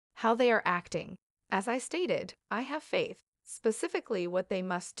How they are acting. As I stated, I have faith, specifically what they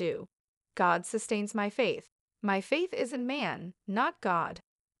must do. God sustains my faith. My faith is in man, not God.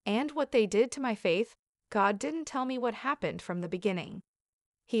 And what they did to my faith, God didn't tell me what happened from the beginning.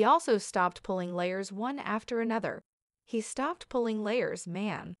 He also stopped pulling layers one after another. He stopped pulling layers,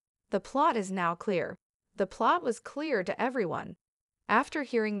 man. The plot is now clear. The plot was clear to everyone. After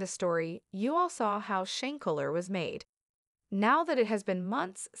hearing the story, you all saw how Shanquella was made. Now that it has been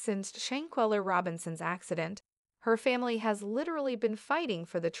months since Shanquella Robinson's accident, her family has literally been fighting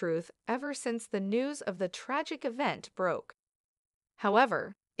for the truth ever since the news of the tragic event broke.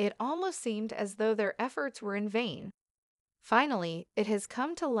 However, it almost seemed as though their efforts were in vain. Finally, it has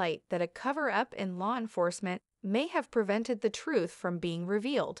come to light that a cover-up in law enforcement may have prevented the truth from being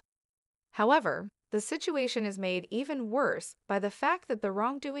revealed. However, the situation is made even worse by the fact that the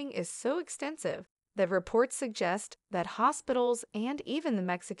wrongdoing is so extensive that reports suggest that hospitals and even the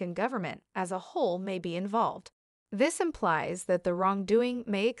Mexican government as a whole may be involved. This implies that the wrongdoing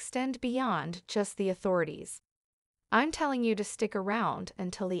may extend beyond just the authorities. I'm telling you to stick around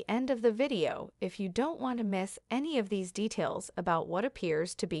until the end of the video if you don't want to miss any of these details about what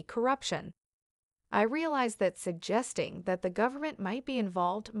appears to be corruption. I realize that suggesting that the government might be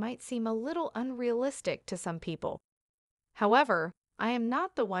involved might seem a little unrealistic to some people. However, I am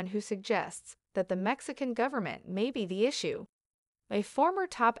not the one who suggests that the Mexican government may be the issue. A former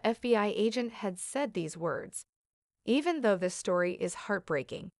top FBI agent had said these words. Even though this story is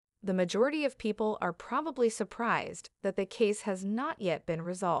heartbreaking, the majority of people are probably surprised that the case has not yet been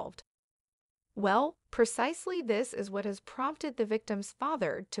resolved. Well, precisely this is what has prompted the victim's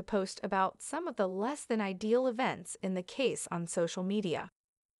father to post about some of the less than ideal events in the case on social media.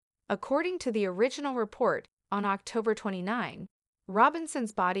 According to the original report, on October 29,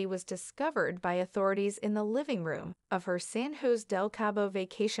 Robinson's body was discovered by authorities in the living room of her San Jose del Cabo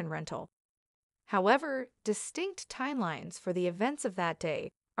vacation rental. However, distinct timelines for the events of that day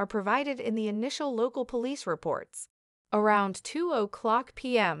are provided in the initial local police reports. Around 2:00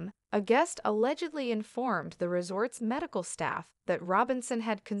 p.m., a guest allegedly informed the resort's medical staff that Robinson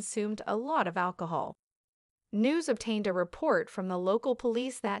had consumed a lot of alcohol. News obtained a report from the local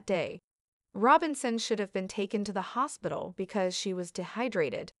police that day. Robinson should have been taken to the hospital because she was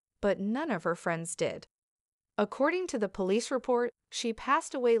dehydrated, but none of her friends did. According to the police report, she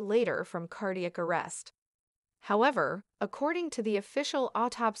passed away later from cardiac arrest. However, according to the official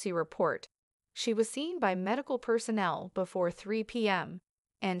autopsy report, she was seen by medical personnel before 3 p.m.,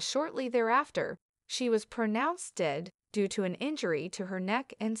 and shortly thereafter, she was pronounced dead due to an injury to her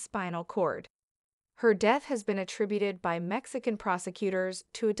neck and spinal cord. Her death has been attributed by Mexican prosecutors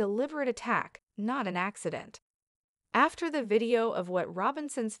to a deliberate attack, not an accident. After the video of what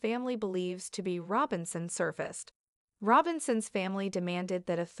Robinson's family believes to be Robinson surfaced, Robinson's family demanded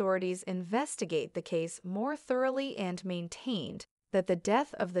that authorities investigate the case more thoroughly and maintained that the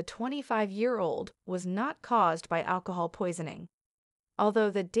death of the 25-year-old was not caused by alcohol poisoning.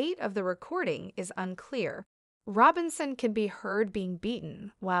 Although the date of the recording is unclear, Robinson can be heard being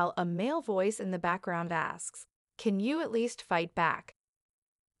beaten while a male voice in the background asks, "Can you at least fight back?"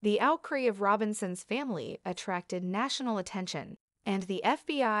 The outcry of Robinson's family attracted national attention, and the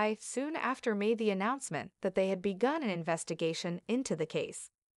FBI soon after made the announcement that they had begun an investigation into the case.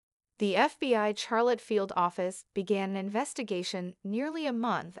 The FBI Charlotte Field office began an investigation nearly a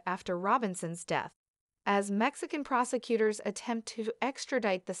month after Robinson's death, as Mexican prosecutors attempt to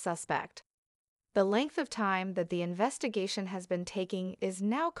extradite the suspect. The length of time that the investigation has been taking is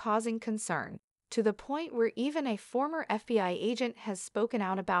now causing concern, to the point where even a former FBI agent has spoken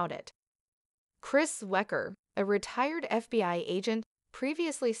out about it. Chris Wecker, a retired FBI agent,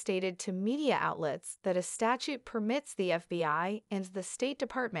 previously stated to media outlets that a statute permits the FBI and the State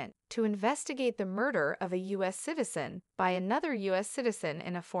Department to investigate the murder of a U.S. citizen by another U.S. citizen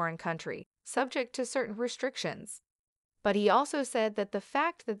in a foreign country, subject to certain restrictions. But he also said that the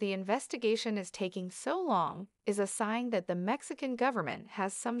fact that the investigation is taking so long is a sign that the Mexican government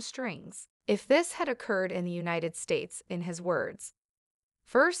has some strings. If this had occurred in the United States, in his words,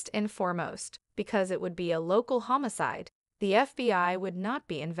 first and foremost, because it would be a local homicide, the FBI would not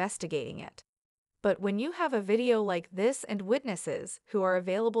be investigating it. But when you have a video like this and witnesses who are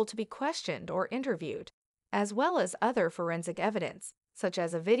available to be questioned or interviewed, as well as other forensic evidence, such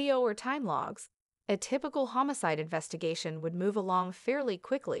as a video or time logs, a typical homicide investigation would move along fairly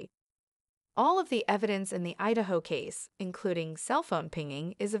quickly. All of the evidence in the Idaho case, including cell phone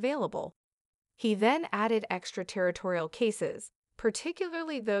pinging, is available. He then added extraterritorial cases,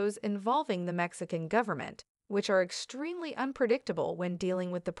 particularly those involving the Mexican government, which are extremely unpredictable when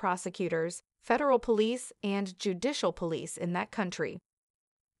dealing with the prosecutors, federal police, and judicial police in that country.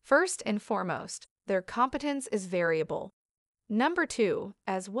 First and foremost, their competence is variable. Number two,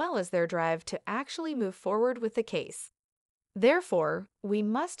 as well as their drive to actually move forward with the case. Therefore, we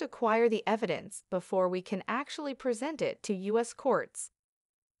must acquire the evidence before we can actually present it to U.S. courts.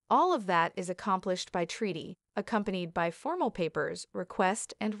 All of that is accomplished by treaty, accompanied by formal papers,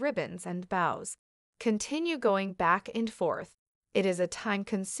 requests, and ribbons and bows. Continue going back and forth. It is a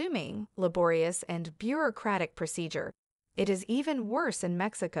time-consuming, laborious, and bureaucratic procedure. It is even worse in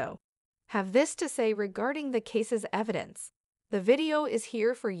Mexico. Have this to say regarding the case's evidence. The video is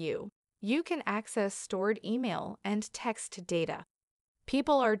here for you. You can access stored email and text data.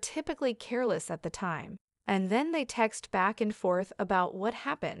 People are typically careless at the time, and then they text back and forth about what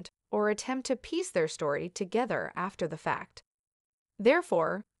happened or attempt to piece their story together after the fact.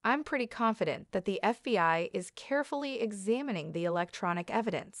 Therefore, I'm pretty confident that the FBI is carefully examining the electronic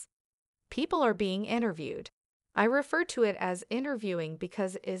evidence. People are being interviewed. I refer to it as interviewing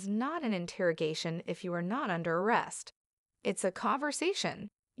because it is not an interrogation if you are not under arrest. It's a conversation.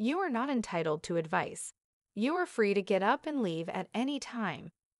 You are not entitled to advice. You are free to get up and leave at any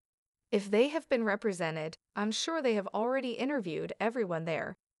time. If they have been represented, I'm sure they have already interviewed everyone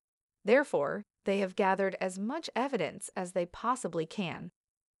there. Therefore, they have gathered as much evidence as they possibly can.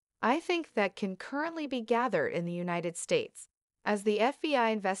 I think that can currently be gathered in the United States. As the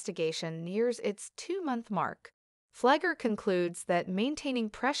FBI investigation nears its 2-month mark, Flegger concludes that maintaining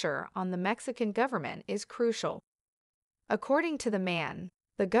pressure on the Mexican government is crucial. According to the man,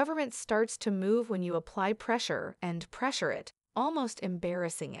 the government starts to move when you apply pressure and pressure it, almost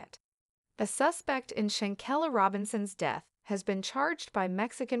embarrassing it. A suspect in Shanquella Robinson's death has been charged by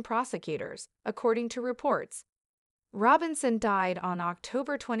Mexican prosecutors, according to reports. Robinson died on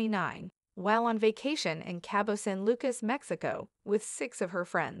October 29 while on vacation in Cabo San Lucas, Mexico, with 6 of her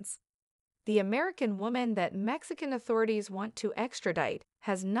friends. The American woman that Mexican authorities want to extradite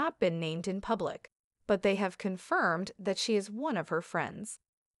has not been named in public, but they have confirmed that she is one of her friends.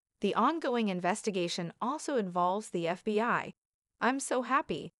 The ongoing investigation also involves the FBI. I'm so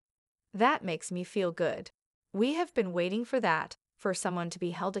happy. That makes me feel good. We have been waiting for that, for someone to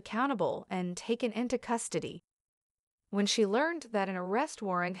be held accountable and taken into custody. When she learned that an arrest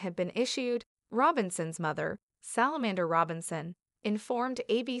warrant had been issued, Robinson's mother, Salamander Robinson, informed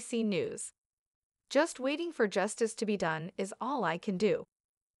ABC News. Just waiting for justice to be done is all I can do.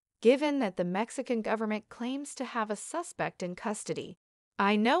 Given that the Mexican government claims to have a suspect in custody,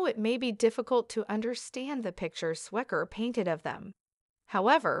 I know it may be difficult to understand the picture Swecker painted of them.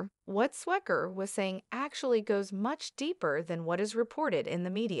 However, what Swecker was saying actually goes much deeper than what is reported in the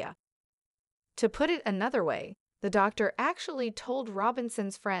media. To put it another way, the doctor actually told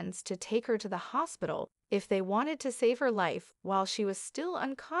Robinson's friends to take her to the hospital if they wanted to save her life while she was still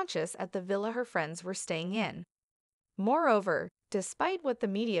unconscious at the villa her friends were staying in. Moreover, despite what the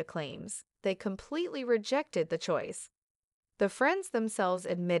media claims, they completely rejected the choice. The friends themselves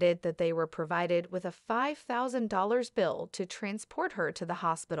admitted that they were provided with a $5,000 bill to transport her to the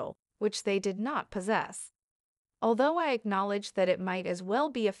hospital, which they did not possess. Although I acknowledge that it might as well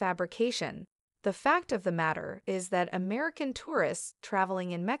be a fabrication, the fact of the matter is that American tourists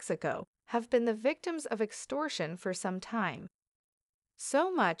traveling in Mexico have been the victims of extortion for some time.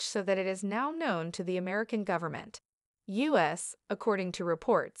 So much so that it is now known to the American government. U.S., according to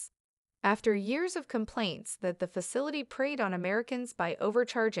reports, after years of complaints that the facility preyed on Americans by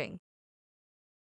overcharging,